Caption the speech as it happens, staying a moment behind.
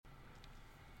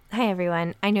Hi,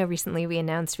 everyone. I know recently we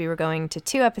announced we were going to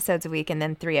 2 episodes a week and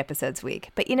then 3 episodes a week.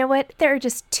 But you know what? There are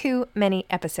just too many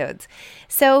episodes.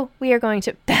 So we are going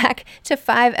back to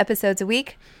 5 episodes a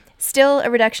week. Still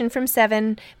a reduction from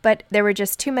 7, but there were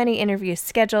just too many interviews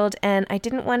scheduled, and I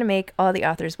didn't want to make all the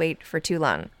authors wait for too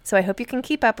long. So I hope you can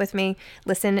keep up with me.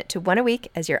 Listen to 1 a week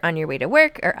as you're on your way to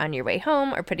work or on your way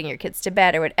home or putting your kids to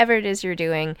bed or whatever it is you're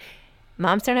doing.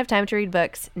 Moms Don't Have Time to Read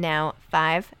Books, now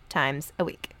 5 times a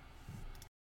week.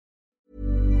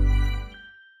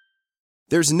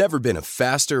 There's never been a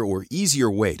faster or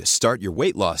easier way to start your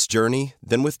weight loss journey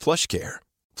than with PlushCare.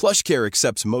 PlushCare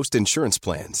accepts most insurance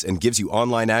plans and gives you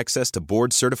online access to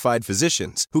board-certified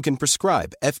physicians who can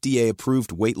prescribe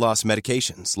FDA-approved weight loss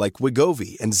medications like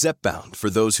Wegovy and Zepbound for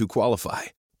those who qualify.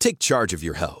 Take charge of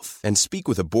your health and speak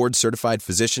with a board-certified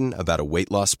physician about a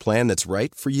weight loss plan that's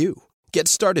right for you. Get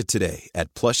started today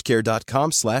at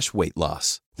plushcare.com/weight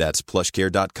loss. That's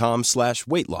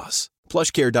plushcare.com/weight loss.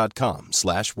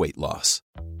 plushcare.com/weight loss.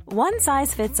 One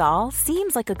size fits all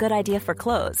seems like a good idea for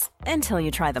clothes until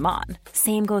you try them on.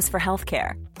 Same goes for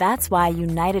healthcare. That's why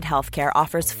United Healthcare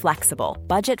offers flexible,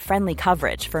 budget-friendly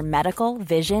coverage for medical,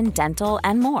 vision, dental,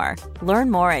 and more.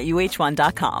 Learn more at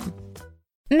uh1.com.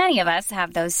 Many of us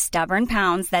have those stubborn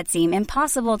pounds that seem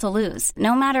impossible to lose,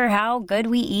 no matter how good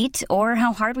we eat or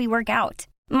how hard we work out.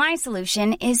 My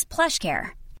solution is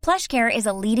PlushCare. PlushCare is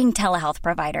a leading telehealth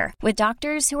provider with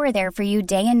doctors who are there for you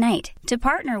day and night to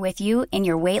partner with you in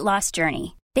your weight loss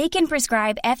journey. They can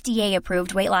prescribe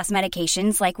FDA-approved weight loss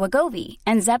medications like Wegovy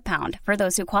and Zepbound for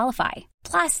those who qualify.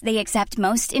 Plus, they accept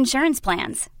most insurance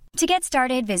plans. To get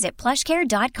started, visit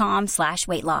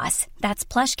plushcare.com/weight loss. That's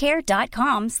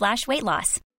plushcare.com/weight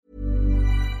loss.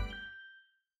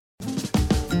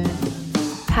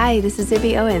 Hi, this is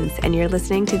Zibby Owens, and you're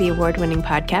listening to the award-winning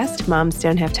podcast, Moms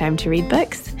Don't Have Time to Read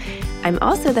Books. I'm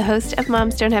also the host of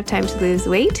Moms Don't Have Time to Lose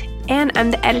Weight, and I'm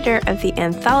the editor of the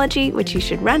anthology, which you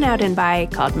should run out and buy,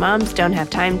 called Moms Don't Have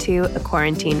Time to, a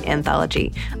quarantine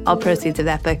anthology. All proceeds of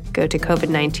that book go to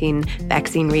COVID-19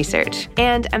 vaccine research.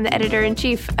 And I'm the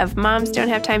editor-in-chief of Moms Don't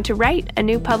Have Time to Write, a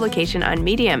new publication on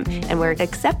Medium, and we're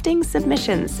accepting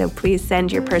submissions, so please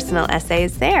send your personal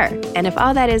essays there. And if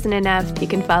all that isn't enough, you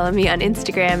can follow me on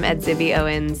Instagram at Zibby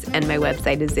Owens, and my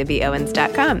website is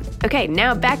zibbyowens.com. Okay,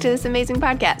 now back to this amazing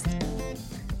podcast.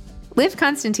 Liv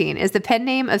Constantine is the pen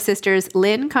name of sisters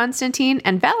Lynn Constantine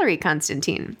and Valerie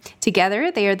Constantine. Together,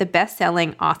 they are the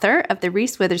best-selling author of the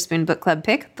Reese Witherspoon book club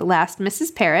pick, The Last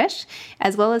Mrs. Parrish,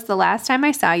 as well as The Last Time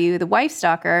I Saw You, The Wife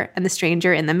Stalker, and The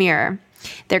Stranger in the Mirror.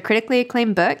 Their critically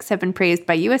acclaimed books have been praised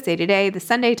by USA Today, The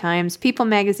Sunday Times, People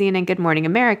magazine, and Good Morning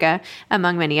America,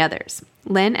 among many others.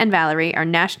 Lynn and Valerie are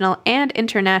national and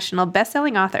international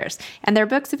best-selling authors, and their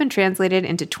books have been translated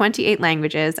into 28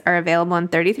 languages, are available in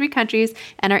 33 countries,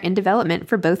 and are in development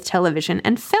for both television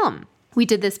and film. We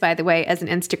did this, by the way, as an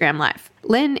Instagram Live.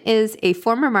 Lynn is a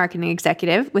former marketing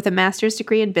executive with a master's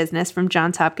degree in business from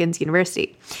Johns Hopkins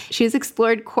University. She has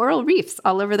explored coral reefs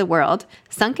all over the world,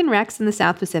 sunken wrecks in the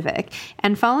South Pacific,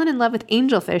 and fallen in love with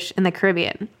angelfish in the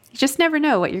Caribbean. You just never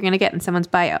know what you're going to get in someone's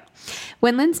bio.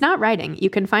 When Lynn's not writing, you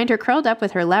can find her curled up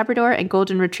with her Labrador and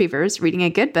Golden Retrievers, reading a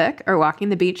good book or walking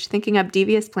the beach thinking up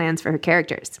devious plans for her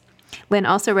characters. Lynn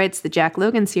also writes the Jack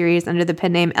Logan series under the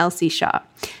pen name Elsie Shaw.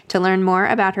 To learn more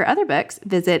about her other books,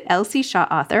 visit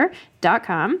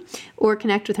elsieshawauthor.com or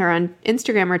connect with her on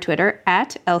Instagram or Twitter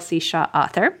at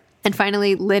elsieshawauthor. And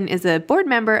finally, Lynn is a board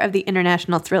member of the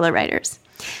International Thriller Writers.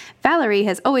 Valerie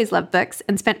has always loved books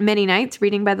and spent many nights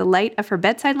reading by the light of her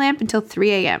bedside lamp until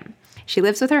 3 a.m. She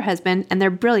lives with her husband and their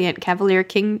brilliant Cavalier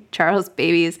King Charles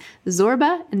babies,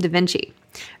 Zorba and Da Vinci.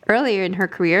 Earlier in her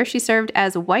career, she served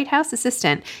as a White House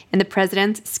assistant in the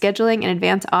president's scheduling and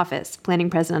advance office, planning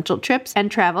presidential trips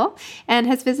and travel, and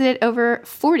has visited over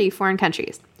 40 foreign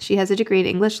countries. She has a degree in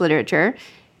English literature.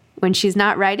 When she's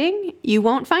not writing, you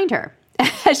won't find her,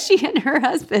 as she and her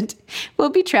husband will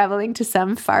be traveling to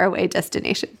some faraway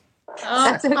destination.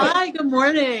 Oh, okay. Hi, good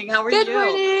morning. How are you? Good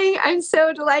morning. I'm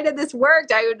so delighted this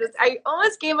worked. I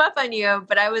almost gave up on you,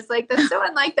 but I was like, that's so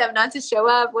unlike them not to show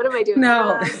up. What am I doing?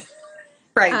 No.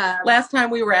 Right. Last time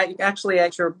we were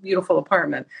at your beautiful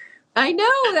apartment. I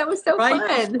know. That was so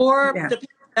fun. Before the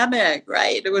pandemic,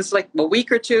 right? It was like a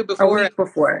week or two before. A week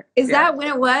before. Is that when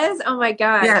it was? Oh, my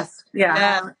gosh. Yes.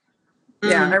 Yeah.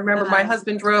 Yeah, I remember my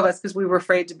husband drove us because we were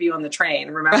afraid to be on the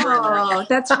train, remember? Oh,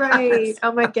 that's right.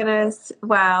 Oh, my goodness.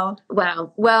 Wow.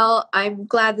 Well, I'm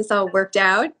glad this all worked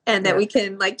out and that we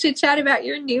can chit-chat about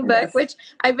your new book, which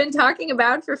I've been talking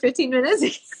about for 15 minutes.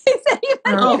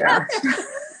 Oh, gosh.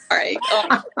 Sorry.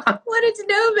 Wanted to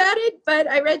know about it, but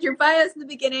I read your bios in the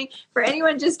beginning. For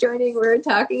anyone just joining, we're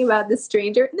talking about The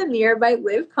Stranger in the Mirror by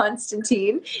Liv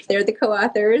Constantine. They're the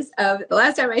co-authors of The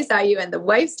Last Time I Saw You and The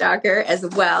Wife Stalker as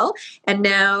well, and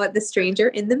now The Stranger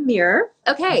in the Mirror.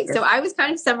 Okay, so I was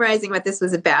kind of summarizing what this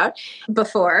was about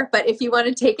before, but if you want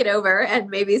to take it over and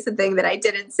maybe something that I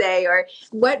didn't say or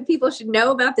what people should know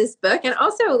about this book, and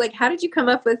also, like, how did you come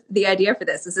up with the idea for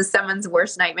this? Is this someone's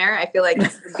worst nightmare? I feel like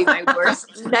this would be my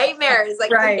worst nightmare, is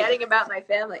like forgetting about my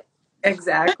family.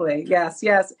 Exactly. Yes.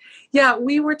 Yeah,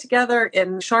 we were together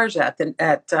in Sharjah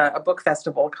at a book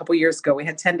festival a couple years ago. We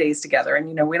had 10 days together.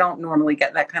 And, we don't normally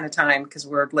get that kind of time because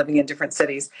we're living in different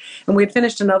cities. And we had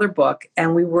finished another book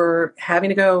and we were having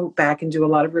to go back and do a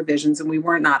lot of revisions and we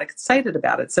were not excited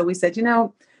about it. So we said,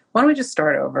 why don't we just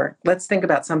start over? Let's think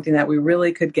about something that we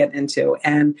really could get into.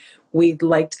 And we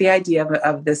liked the idea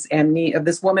of this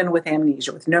woman with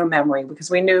amnesia, with no memory,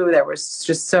 because we knew there was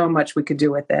just so much we could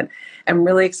do with it. I'm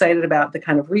really excited about the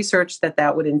kind of research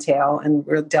that would entail. And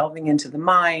we're delving into the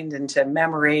mind, into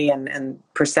memory and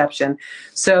perception.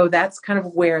 So that's kind of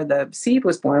where the seed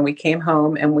was born. We came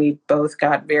home and we both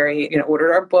got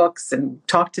ordered our books and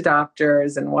talked to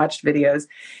doctors and watched videos.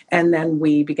 And then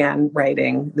we began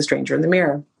writing The Stranger in the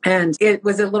Mirror. And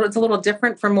it's a little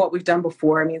different from what we've done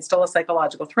before. I mean, it's still a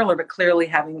psychological thriller, but clearly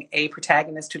having a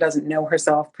protagonist who doesn't know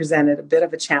herself presented a bit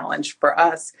of a challenge for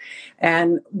us.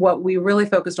 And what we really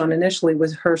focused on initially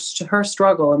was her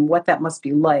struggle and what that must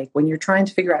be like when you're trying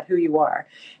to figure out who you are.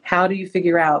 How do you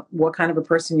figure out what kind of a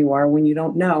person you are when you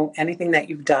don't know anything that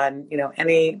you've done,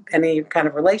 any kind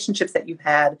of relationships that you've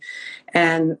had,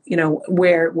 and,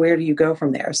 where do you go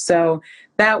from there? So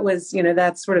that was,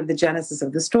 that's sort of the genesis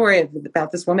of the story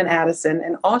about this woman, Addison.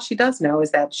 And all she does know is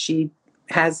that she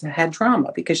has had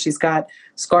trauma because she's got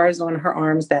scars on her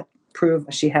arms that prove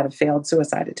she had a failed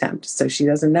suicide attempt. So she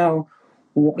doesn't know,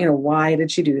 why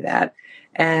did she do that?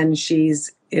 And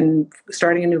she's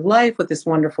starting a new life with this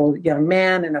wonderful young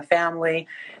man and a family.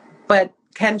 But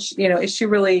is she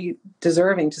really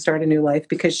deserving to start a new life?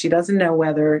 Because she doesn't know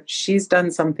whether she's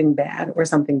done something bad or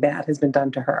something bad has been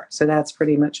done to her. So that's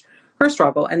pretty much her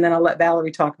struggle. And then I'll let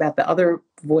Valerie talk about the other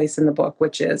voice in the book,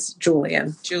 which is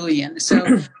Julian.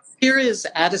 So here is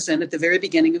Addison at the very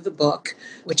beginning of the book,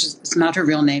 which is it's not her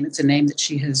real name. It's a name that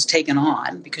she has taken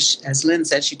on because, as Lynn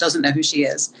said, she doesn't know who she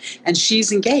is. And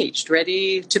she's engaged,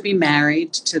 ready to be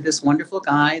married to this wonderful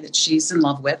guy that she's in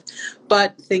love with,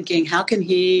 but thinking, how can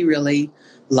he really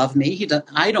love me?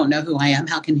 I don't know who I am.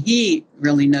 How can he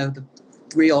really know the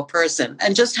real person?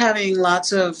 And just having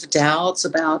lots of doubts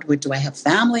about, do I have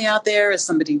family out there? Is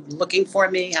somebody looking for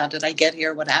me? How did I get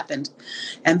here? What happened?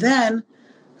 And then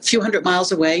a few hundred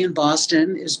miles away in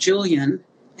Boston is Julian,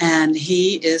 and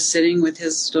he is sitting with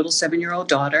his little 7-year-old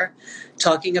daughter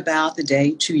talking about the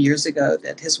day 2 years ago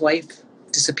that his wife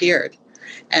disappeared.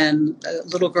 And a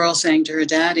little girl saying to her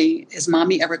daddy, is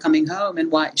Mommy ever coming home?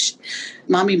 And why?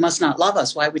 Mommy must not love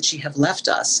us. Why would she have left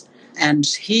us? And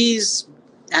he's,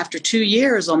 after 2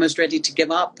 years, almost ready to give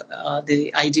up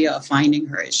the idea of finding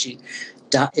her. Is she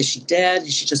dead?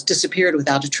 Is she just disappeared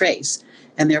without a trace?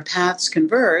 And their paths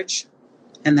converge,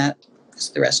 and that is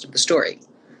the rest of the story.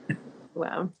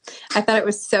 Wow. I thought it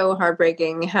was so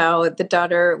heartbreaking how the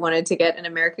daughter wanted to get an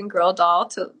American Girl doll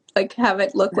to have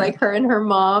it look like her and her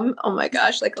mom. Oh my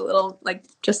gosh, like a little,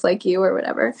 just like you or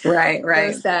whatever. Right.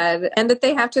 So sad. And that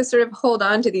they have to sort of hold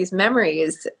on to these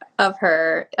memories of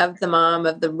her, of the mom,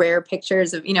 of the rare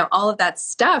pictures of, all of that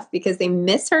stuff because they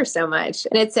miss her so much.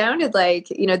 And it sounded like,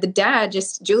 the dad,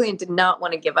 Julian did not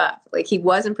want to give up. He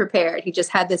wasn't prepared. He just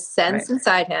had this sense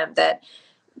inside him that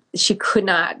she could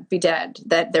not be dead,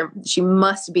 that she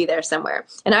must be there somewhere.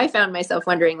 And I found myself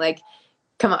wondering,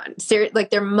 come on,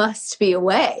 there must be a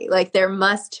way. There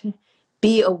must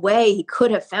be a way he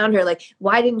could have found her.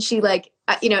 Why didn't she more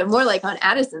on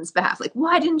Addison's behalf?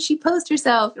 Why didn't she post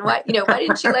herself? And why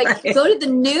didn't she go to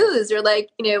the news or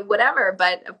whatever?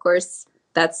 But of course,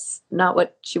 that's not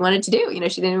what she wanted to do.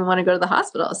 She didn't even want to go to the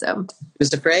hospital. So She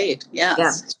was afraid. Yes.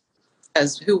 Yeah.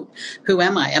 As who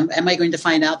am I? Am I going to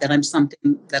find out that I'm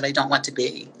something that I don't want to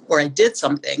be, or I did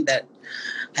something that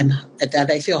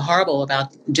I feel horrible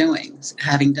about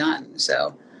having done?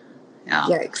 So, yeah.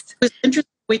 Yikes. It was interesting.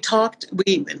 We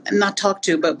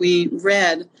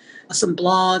read some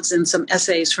blogs and some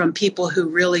essays from people who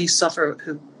really suffer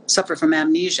from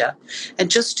amnesia,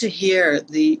 and just to hear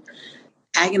the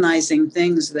agonizing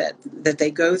things that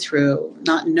they go through,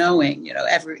 not knowing,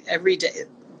 every day.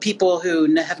 People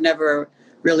who have never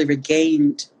really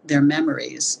regained their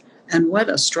memories And what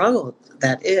a struggle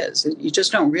that is. You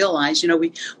just don't realize,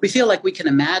 we feel like we can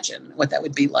imagine what that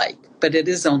would be like, but it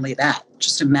is only that,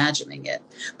 just imagining it.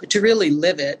 But to really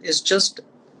live it is just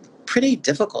pretty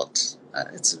difficult.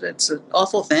 It's an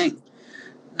awful thing.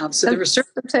 So the research.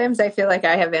 Sometimes I feel like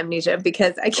I have amnesia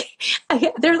because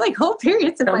there are like whole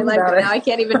periods of my life that now I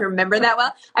can't even remember that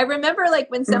well. I remember like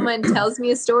when someone tells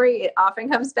me a story, it often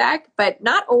comes back, but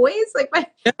not always. Like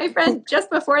my friend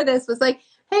just before this was like,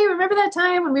 hey, remember that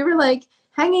time when we were like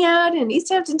hanging out in East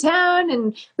Hampton Town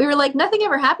and we were like, nothing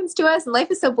ever happens to us and life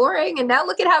is so boring. And now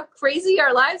look at how crazy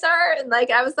our lives are. And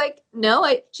like, I was like, no,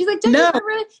 she's like, don't you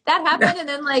remember that happened? And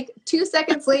then like 2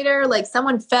 seconds later, like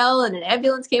someone fell and an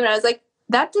ambulance came and I was like,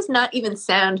 that does not even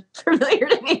sound familiar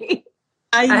to me.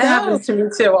 I know. It happens to me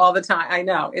too all the time. I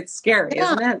know. It's scary,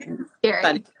 isn't it? Scary.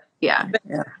 But, yeah.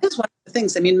 It's one of the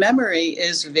things. I mean, memory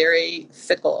is very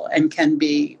fickle and can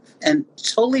be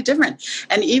totally different.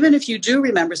 And even if you do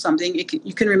remember something,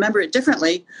 you can remember it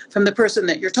differently from the person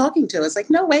that you're talking to. It's like,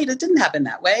 no, wait, it didn't happen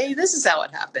that way. This is how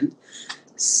it happened.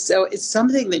 So it's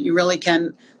something that you really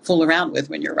can fool around with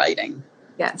when you're writing.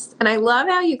 Yes. And I love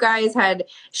how you guys had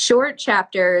short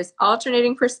chapters,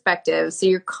 alternating perspectives. So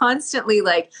you're constantly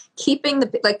like keeping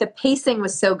the pacing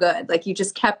was so good. Like you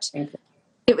just kept,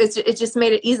 it just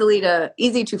made it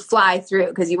easy to fly through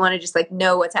because you want to just like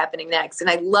know what's happening next. And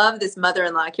I love this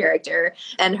mother-in-law character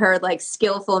and her like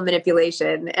skillful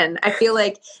manipulation. And I feel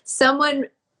like someone,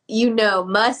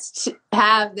 must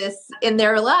have this in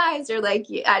their lives or like,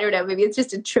 I don't know, maybe it's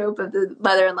just a trope of the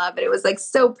mother-in-law, but it was like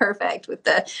so perfect with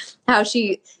how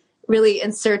she really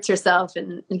inserts herself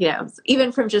and,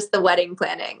 even from just the wedding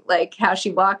planning, like how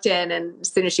she walked in and as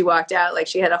soon as she walked out, like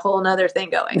she had a whole nother thing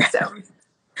going. So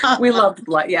we loved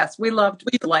Blythe. Yes, we loved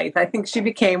Blythe. I think she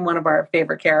became one of our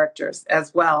favorite characters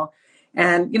as well.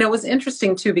 And, it was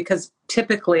interesting too, because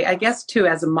typically, I guess too,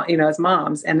 as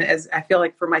moms and as I feel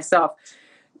like for myself,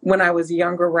 when I was a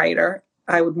younger writer,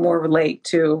 I would more relate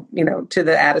to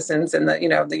the Addisons and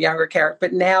the younger character.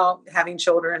 But now having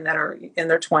children that are in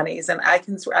their 20s, and I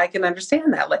can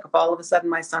understand that. Like if all of a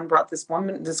sudden my son brought this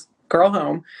girl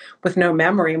home with no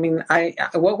memory, I mean,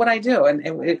 what would I do?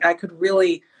 And I could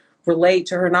really relate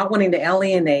to her not wanting to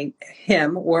alienate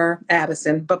him or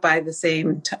Addison, but at the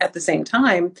same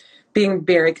time, being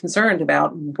very concerned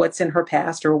about what's in her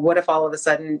past or what if all of a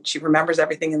sudden she remembers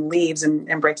everything and leaves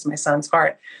and breaks my son's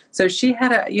heart. So she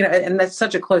had and that's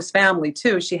such a close family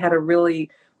too. She had a really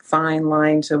fine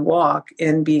line to walk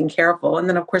in being careful. And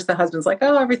then of course the husband's like,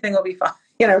 oh, everything will be fine.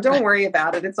 Don't worry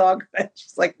about it. It's all good.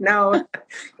 She's like, no,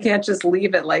 can't just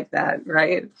leave it like that.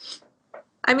 Right.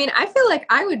 I mean, I feel like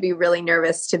I would be really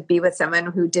nervous to be with someone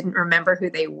who didn't remember who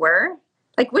they were.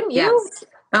 Like, wouldn't you? Yes.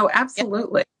 Oh,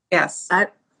 absolutely. Yes. I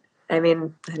don't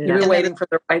know. You're waiting for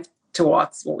the right to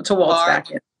waltz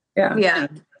back in. Yeah. Yeah.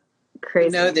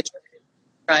 Crazy. That she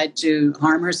tried to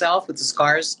harm herself with the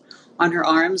scars on her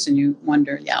arms, and you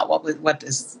wonder,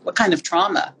 what kind of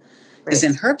trauma is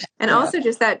in her past? And also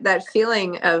just that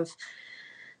feeling of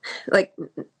like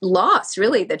loss,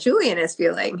 really, that Julian is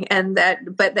feeling, and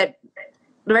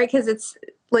right, because it's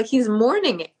like he's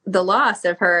mourning the loss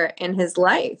of her in his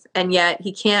life, and yet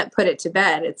he can't put it to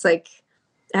bed. It's like,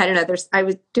 I don't know, I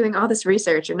was doing all this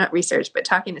but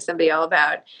talking to somebody all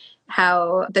about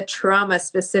how the trauma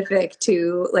specific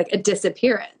to like a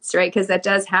disappearance, right? Because that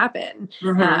does happen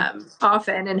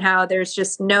often, and how there's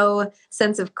just no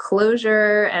sense of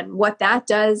closure and what that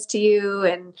does to you.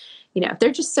 And, there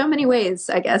are just so many ways,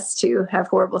 I guess, to have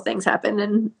horrible things happen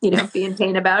and, be in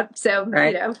pain about. So,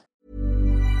 right.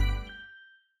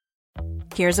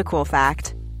 Here's a cool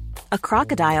fact. A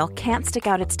crocodile can't stick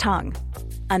out its tongue.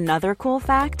 Another cool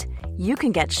fact, you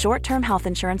can get short-term health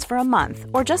insurance for a month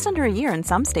or just under a year in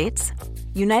some states.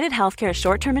 United Healthcare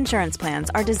short-term insurance plans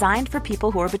are designed for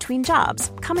people who are between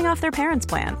jobs, coming off their parents'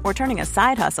 plan, or turning a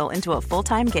side hustle into a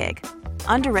full-time gig.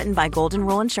 Underwritten by Golden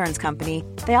Rule Insurance Company,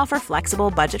 they offer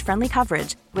flexible, budget-friendly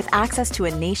coverage with access to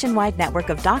a nationwide network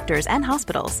of doctors and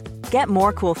hospitals. Get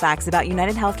more cool facts about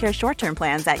United Healthcare short-term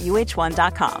plans at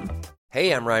uh1.com.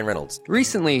 Hey, I'm Ryan Reynolds.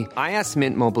 Recently, I asked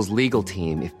Mint Mobile's legal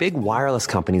team if big wireless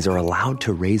companies are allowed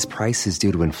to raise prices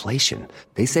due to inflation.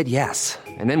 They said yes.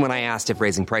 And then when I asked if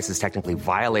raising prices technically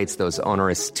violates those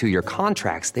onerous two-year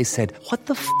contracts, they said, what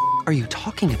the f*** are you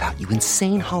talking about, you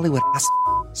insane Hollywood ass f-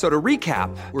 So to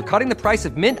recap, we're cutting the price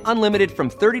of Mint Unlimited from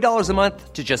 $30 a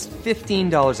month to just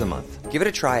 $15 a month. Give it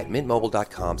a try at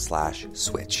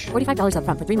mintmobile.com/switch. $45 up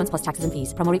front for 3 months plus taxes and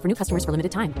fees. Promo rate for new customers for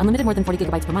limited time. Unlimited more than 40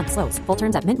 gigabytes per month. Slows full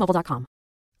terms at mintmobile.com.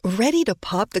 Ready to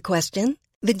pop the question?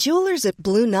 The jewelers at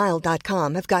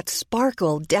BlueNile.com have got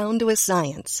sparkle down to a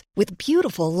science with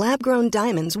beautiful lab-grown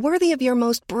diamonds worthy of your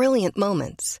most brilliant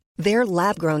moments. Their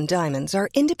lab-grown diamonds are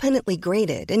independently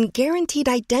graded and guaranteed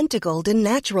identical to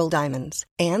natural diamonds.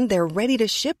 And they're ready to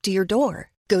ship to your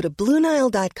door. Go to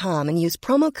BlueNile.com and use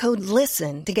promo code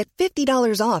LISTEN to get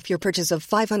 $50 off your purchase of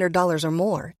 $500 or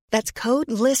more. That's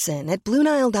code LISTEN at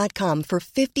BlueNile.com for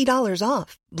 $50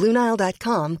 off.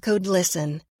 BlueNile.com, code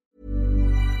LISTEN.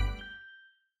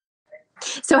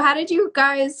 So how did you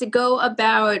guys go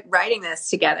about writing this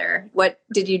together? What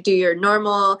did you do your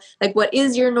normal, what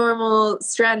is your normal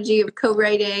strategy of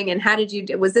co-writing, and how did you,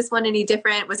 was this one any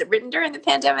different? Was it written during the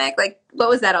pandemic? What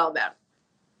was that all about?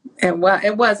 It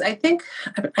was. I think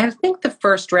the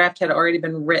first draft had already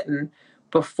been written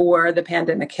before the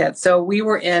pandemic hit. So we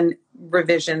were in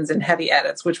revisions and heavy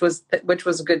edits, which was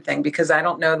a good thing, because I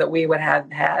don't know that we would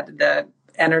have had the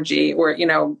energy or,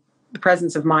 the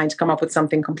presence of mind to come up with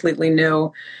something completely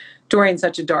new during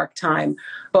such a dark time.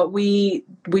 But we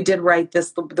did write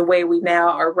this the way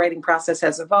our writing process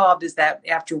has evolved is that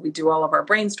after we do all of our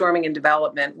brainstorming and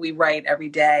development, we write every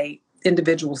day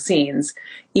individual scenes,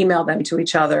 email them to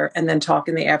each other, and then talk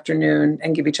in the afternoon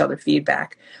and give each other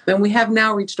feedback. And we have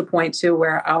now reached a point too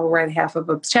where I'll write half of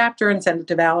a chapter and send it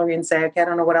to Valerie and say, okay, I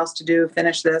don't know what else to do,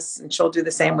 finish this, and she'll do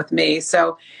the same with me.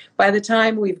 So by the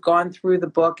time we've gone through the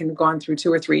book and gone through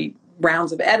 2 or 3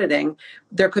 rounds of editing,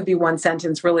 there could be one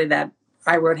sentence really that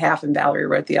I wrote half and Valerie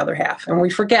wrote the other half. And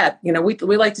we forget,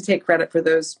 we like to take credit for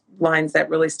those lines that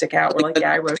really stick out. We're like,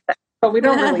 yeah, I wrote that. But we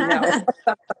don't really know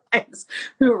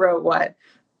who wrote what.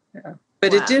 Yeah.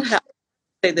 But It did help.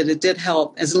 Say that it did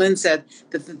help, as Lynn said,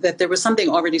 that there was something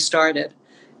already started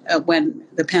when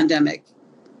the pandemic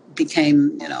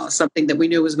became, something that we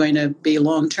knew was going to be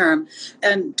long term.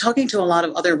 And talking to a lot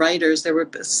of other writers, there were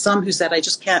some who said, I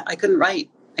couldn't write.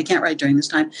 I can't write during this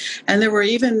time. And there were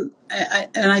even,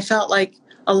 and I felt like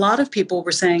a lot of people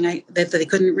were saying that they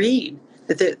couldn't read.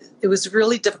 It was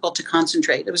really difficult to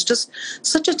concentrate. It was just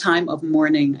such a time of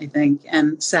mourning, I think,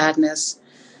 and sadness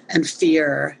and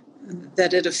fear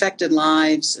that it affected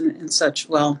lives in such,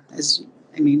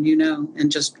 in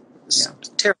just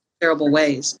terrible, terrible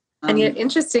ways. And yet,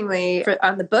 interestingly,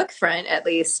 on the book front, at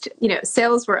least,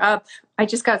 sales were up. I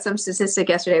just got some statistic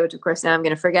yesterday, which of course now I'm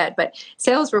going to forget, but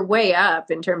sales were way up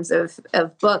in terms of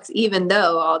books, even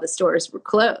though all the stores were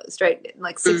closed, right?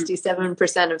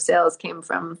 67% of sales came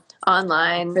from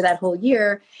online for that whole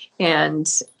year. And,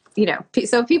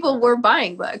 so people were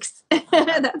buying books.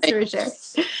 That's for sure.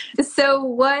 So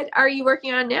what are you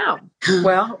working on now?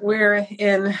 Well, we're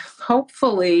in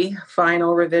hopefully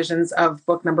final revisions of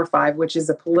book number 5, which is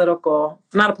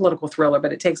not a political thriller,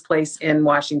 but it takes place in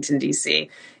Washington, D.C.,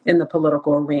 in the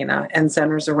political arena, and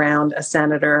centers around a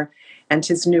senator and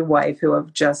his new wife, who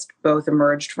have just both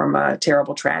emerged from a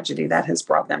terrible tragedy that has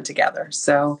brought them together.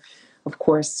 So, of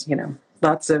course,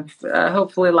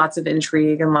 hopefully lots of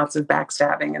intrigue and lots of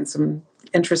backstabbing and some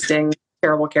interesting,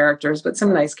 terrible characters, but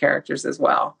some nice characters as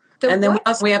well. And then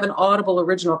we have an Audible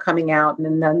original coming out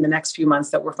in the next few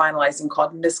months that we're finalizing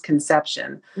called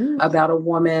Misconception, about a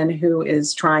woman who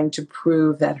is trying to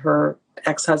prove that her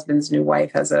ex-husband's new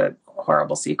wife has a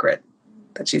horrible secret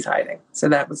that she's hiding. So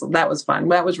that was fun.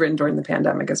 That was written during the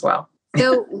pandemic as well.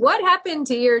 So what happened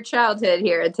to your childhood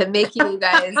here to make you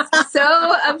guys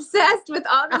so obsessed with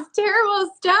all this terrible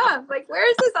stuff?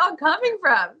 Where is this all coming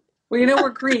from? Well, we're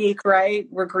Greek, right?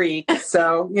 We're Greek.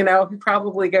 So, it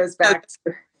probably goes back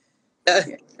to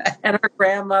and our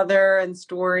grandmother and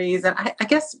stories. And I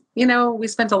guess, we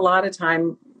spent a lot of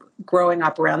time growing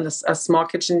up around a small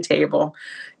kitchen table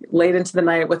late into the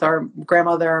night with our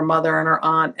grandmother, our mother, and our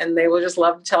aunt. And they would just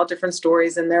love to tell different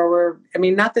stories. And there were,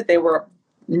 not that they were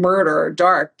murder or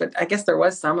dark, but I guess there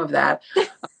was some of that.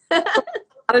 A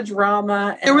lot of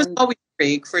drama. There was always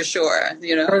Greek, for sure.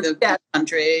 The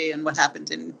country and what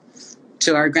happened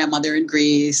to our grandmother in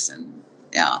Greece. And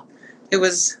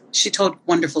she told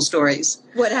wonderful stories.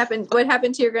 What happened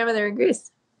to your grandmother in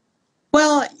Greece?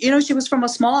 Well, she was from a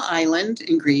small island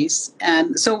in Greece.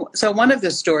 And so one of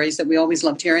the stories that we always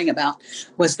loved hearing about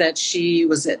was that she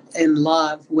was in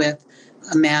love with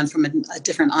a man from a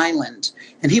different island.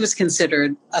 And he was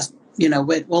considered,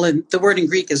 the word in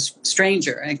Greek is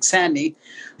stranger, exani.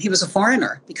 He was a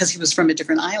foreigner because he was from a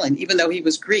different island, even though he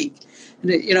was Greek.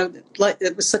 And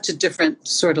it was such a different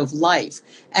sort of life.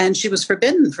 And she was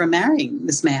forbidden from marrying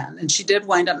this man. And she did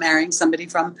wind up marrying somebody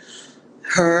from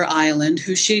her island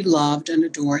who she loved and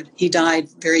adored. He died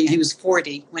he was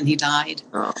 40 when he died.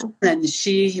 Oh. And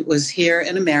she was here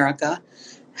in America,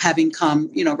 having come,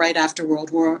 right after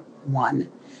World War I,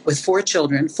 with 4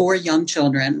 young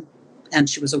children, and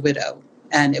she was a widow.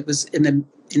 And it was in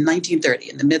 1930,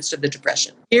 in the midst of the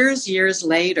Depression. Years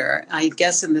later, I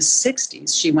guess in the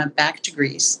 60s, she went back to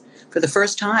Greece for the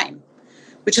first time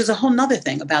which is a whole nother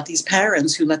thing about these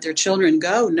parents who let their children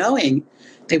go knowing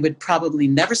they would probably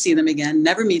never see them again,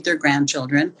 never meet their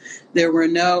grandchildren. There were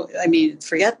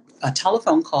forget a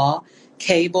telephone call,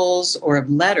 cables or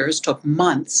letters took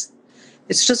months.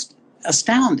 It's just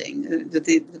astounding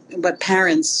that what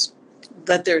parents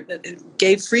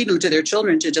gave freedom to their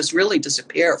children to just really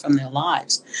disappear from their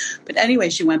lives. But anyway,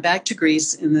 she went back to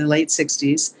Greece in the late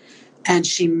 60s, and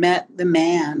she met the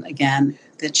man again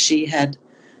that she had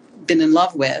been in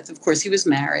love with. Of course, he was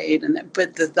married,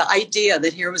 but the idea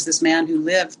that here was this man who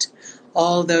lived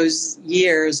all those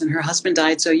years and her husband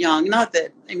died so young. Not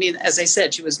that, as I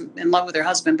said, she was in love with her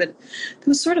husband, but it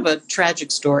was sort of a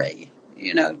tragic story,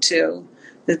 to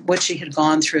what she had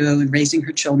gone through and raising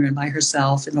her children by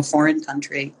herself in a foreign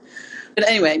country. But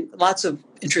anyway, lots of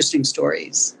interesting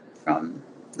stories from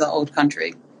the old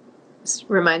country. This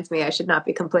reminds me I should not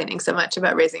be complaining so much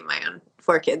about raising my own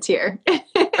 4 kids here.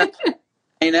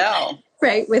 I know.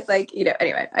 Right. With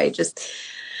anyway, it's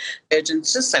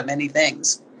just so many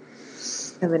things.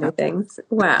 So many things.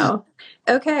 Wow.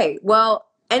 Okay. Well,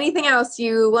 anything else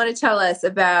you want to tell us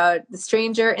about The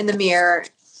Stranger in the Mirror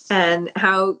and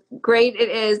how great it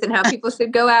is and how people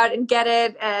should go out and get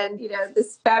it and,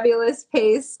 this fabulous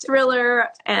paced thriller.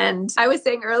 And I was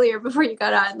saying earlier before you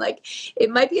got on, it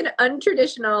might be an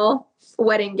untraditional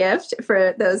wedding gift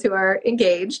for those who are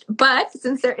engaged. But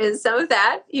since there is some of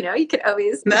that, you could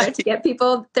always, to get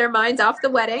people their minds off the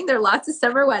wedding. There are lots of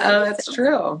summer weddings. Oh, that's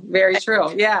true. Very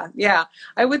true. Yeah. Yeah.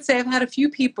 I would say I've had a few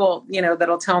people,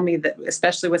 that'll tell me that,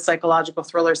 especially with psychological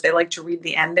thrillers, they like to read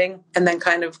the ending and then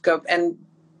kind of go and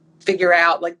figure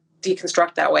out,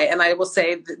 deconstruct that way. And I will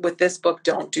say that with this book,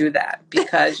 don't do that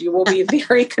because you will be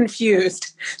very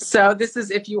confused. So this is,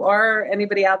 if you are,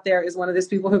 anybody out there is one of those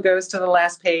people who goes to the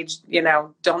last page,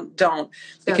 don't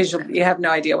because you have no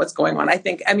idea what's going on.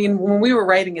 When we were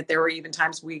writing it, there were even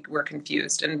times we were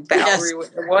confused and Valerie,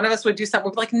 one of us would do something.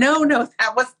 We'd be like, no,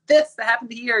 that was this that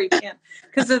happened here. You can't,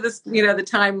 because of this, the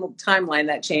timeline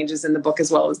that changes in the book as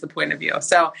well as the point of view.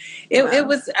 So it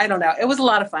was, I don't know. It was a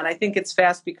lot of fun. I think it's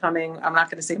fast becoming, I'm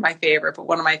not going to say my favorite, but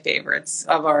one of my favorites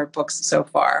of our books so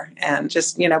far. And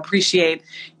just, appreciate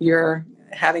your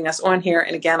having us on here.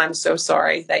 And again, I'm so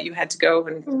sorry that you had to go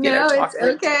and talk.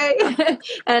 It's okay.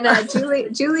 And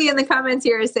Julie in the comments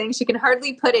here is saying she can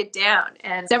hardly put it down.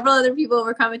 And several other people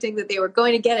were commenting that they were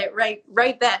going to get it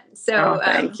right then. So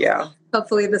thank you.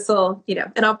 Hopefully this will,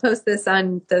 and I'll post this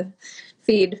on the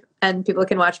feed and people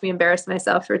can watch me embarrass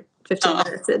myself for 15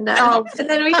 minutes. And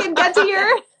then we can get to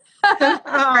your... Oh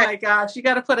my gosh, you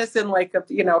got to put us in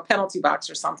a penalty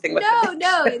box or something.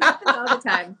 No, it happens all the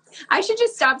time. I should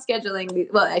just stop scheduling.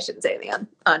 Well, I shouldn't say anything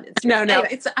on Instagram. No, anyway.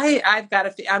 it's I've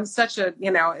got to. I'm such a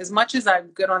as much as I'm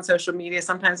good on social media,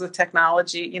 sometimes with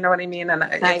technology, you know what I mean. And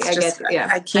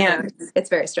I can't.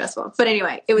 It's very stressful. But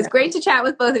anyway, it was great to chat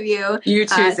with both of you. You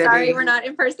too, Zibby. Sorry we're not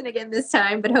in person again this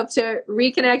time, but hope to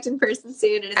reconnect in person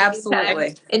soon. And Absolutely.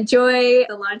 Meantime, enjoy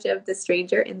the launch of The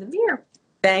Stranger in the Mirror.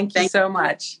 Thank you so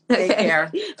much. Take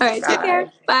care. All right. Take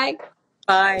care. Bye.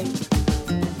 Bye.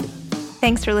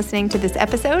 Thanks for listening to this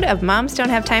episode of Moms Don't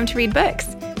Have Time to Read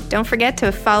Books. Don't forget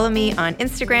to follow me on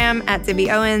Instagram at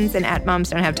Zibby Owens and at Moms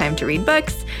Don't Have Time to Read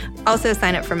Books. Also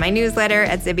sign up for my newsletter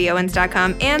at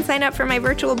zibbyowens.com and sign up for my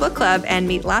virtual book club and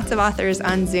meet lots of authors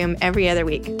on Zoom every other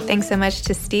week. Thanks so much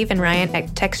to Steve and Ryan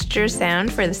at Texture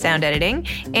Sound for the sound editing.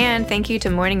 And thank you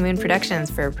to Morning Moon Productions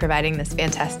for providing this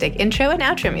fantastic intro and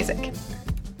outro music.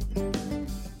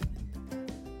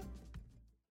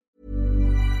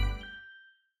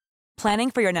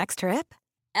 Planning for your next trip?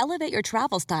 Elevate your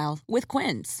travel style with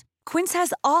Quince. Quince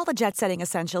has all the jet-setting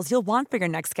essentials you'll want for your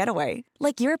next getaway,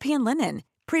 like European linen,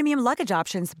 premium luggage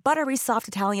options, buttery soft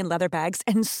Italian leather bags,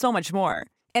 and so much more.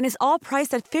 And is all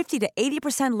priced at 50 to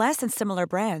 80% less than similar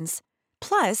brands.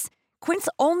 Plus, Quince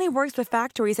only works with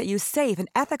factories that use safe and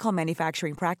ethical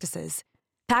manufacturing practices.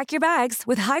 Pack your bags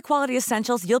with high-quality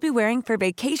essentials you'll be wearing for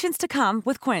vacations to come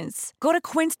with Quince. Go to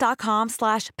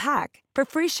quince.com/pack for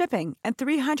free shipping and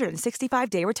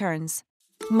 365-day returns.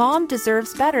 Mom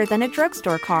deserves better than a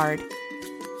drugstore card.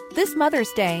 This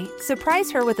Mother's Day,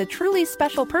 surprise her with a truly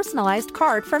special personalized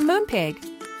card from Moonpig.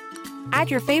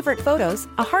 Add your favorite photos,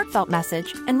 a heartfelt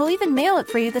message, and we'll even mail it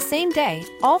for you the same day,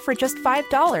 all for just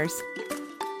 $5.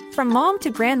 From mom to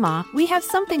grandma, we have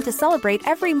something to celebrate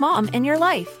every mom in your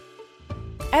life.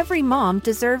 Every mom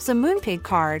deserves a Moonpig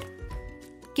card.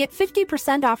 Get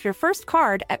 50% off your first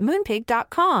card at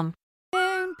Moonpig.com.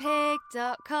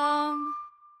 Moonpig.com.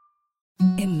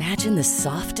 Imagine the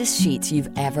softest sheets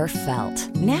you've ever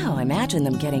felt. Now imagine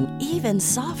them getting even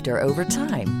softer over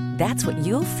time. That's what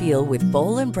you'll feel with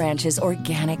Boll & Branch's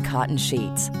organic cotton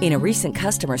sheets. In a recent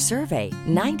customer survey,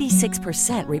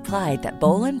 96% replied that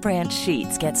Boll & Branch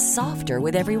sheets get softer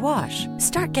with every wash.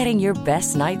 Start getting your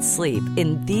best night's sleep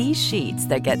in these sheets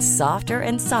that get softer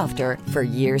and softer for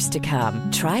years to come.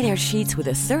 Try their sheets with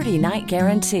a 30-night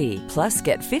guarantee. Plus,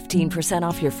 get 15%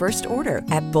 off your first order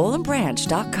at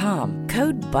bollandbranch.com.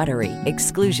 Code BUTTERY.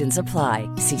 Exclusions apply.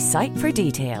 See site for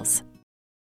details.